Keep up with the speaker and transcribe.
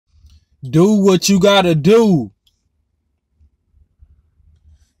Do what you gotta do.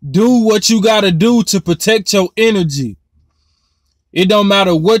 Do what you gotta do to protect your energy. It don't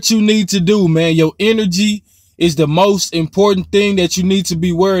matter what you need to do, man. Your energy is the most important thing that you need to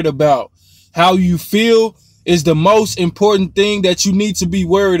be worried about. How you feel is the most important thing that you need to be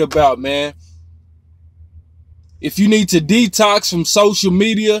worried about, man. If you need to detox from social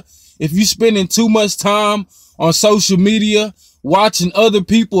media, if you're spending too much time on social media, watching other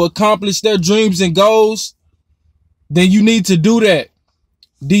people accomplish their dreams and goals, then you need to do that.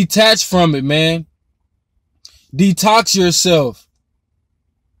 Detach from it, man. Detox yourself.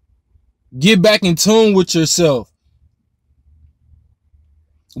 Get back in tune with yourself.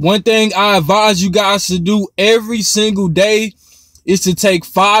 One thing I advise you guys to do every single day is to take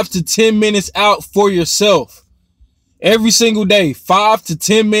 5 to 10 minutes out for yourself. Every single day, 5 to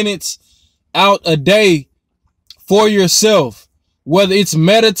 10 minutes out a day for yourself. Whether it's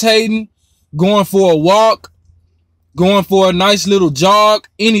meditating, going for a walk, going for a nice little jog,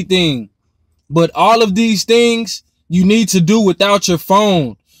 anything. But all of these things you need to do without your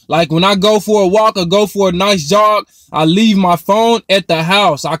phone. Like when I go for a walk or go for a nice jog, I leave my phone at the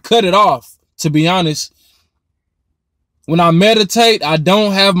house. I cut it off, to be honest. When I meditate, I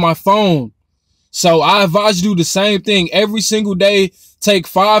don't have my phone. So I advise you to do the same thing every single day. Take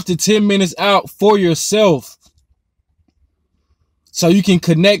 5 to 10 minutes out for yourself so you can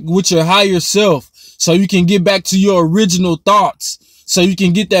connect with your higher self, so you can get back to your original thoughts, so you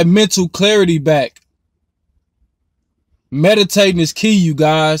can get that mental clarity back. Meditating is key, you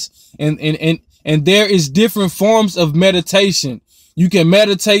guys. And there is different forms of meditation. You can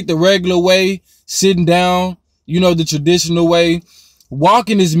meditate the regular way, sitting down, the traditional way.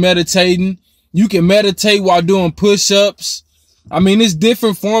 Walking is meditating. You can meditate while doing push-ups. I mean, it's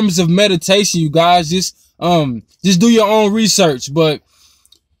different forms of meditation, you guys. Just do your own research. But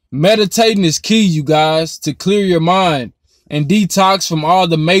meditating is key, you guys, to clear your mind and detox from all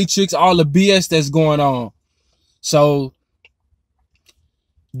the matrix, all the BS that's going on. So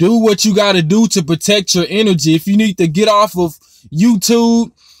do what you got to do to protect your energy. If you need to get off of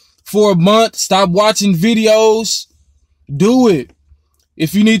YouTube for a month, stop watching videos, do it.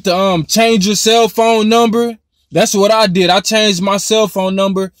 If you need to change your cell phone number, that's what I did. I changed my cell phone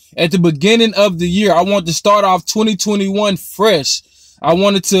number at the beginning of the year. I wanted to start off 2021 fresh. I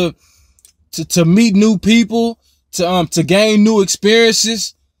wanted to meet new people, to gain new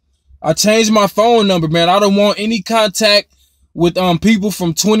experiences. I changed my phone number, man. I don't want any contact with people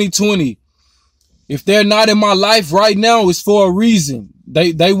from 2020. If they're not in my life right now, it's for a reason.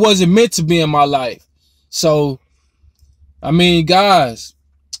 They wasn't meant to be in my life. So I mean, guys,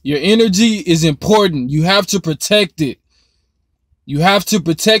 your energy is important. You have to protect it. You have to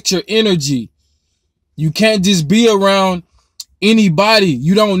protect your energy. You can't just be around anybody.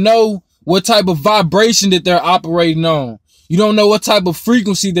 You don't know what type of vibration that they're operating on. You don't know what type of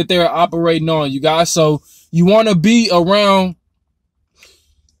frequency that they're operating on, you guys. So you want to be around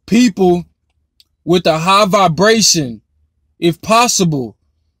people with a high vibration, if possible.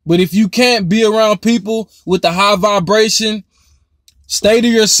 But if you can't be around people with a high vibration, stay to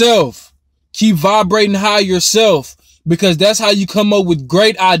yourself. Keep vibrating high yourself, because that's how you come up with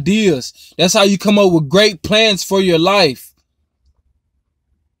great ideas. That's how you come up with great plans for your life.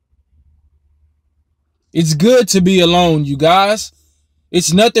 It's good to be alone, you guys.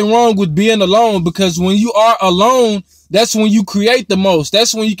 It's nothing wrong with being alone, because when you are alone, that's when you create the most.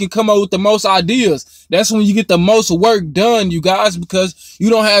 That's when you can come up with the most ideas. That's when you get the most work done, you guys, because you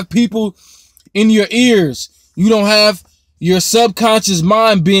don't have people in your ears. You don't have your subconscious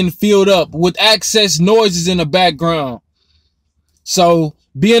mind being filled up with excess noises in the background. So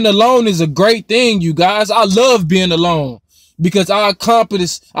being alone is a great thing, you guys. I love being alone because I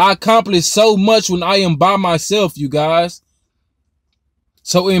accomplish so much when I am by myself, you guys.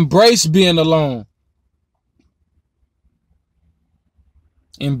 So embrace being alone.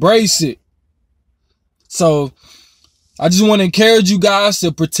 Embrace it. So I just want to encourage you guys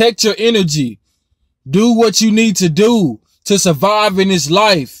to protect your energy. Do what you need to do to survive in this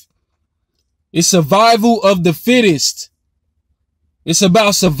life. It's survival of the fittest. It's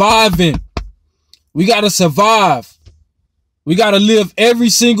about surviving. We got to survive. We got to live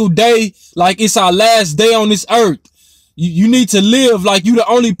every single day like it's our last day on this earth. You need to live like you the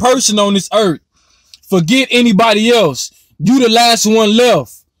only person on this earth. Forget anybody else. You the last one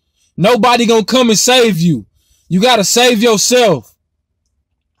left. Nobody gonna come and save you. You gotta save yourself.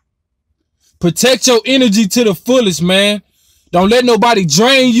 Protect your energy to the fullest, man. Don't let nobody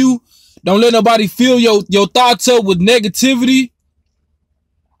drain you. Don't let nobody fill your thoughts up with negativity.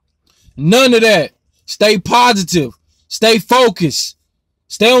 None of that. Stay positive. Stay focused.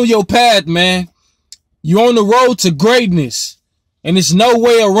 Stay on your path, man. You're on the road to greatness, and there's no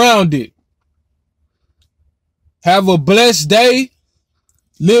way around it. Have a blessed day.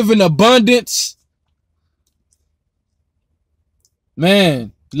 Live in abundance.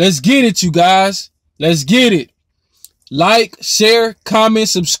 Man, let's get it, you guys. Let's get it. Like, share, comment,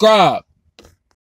 subscribe.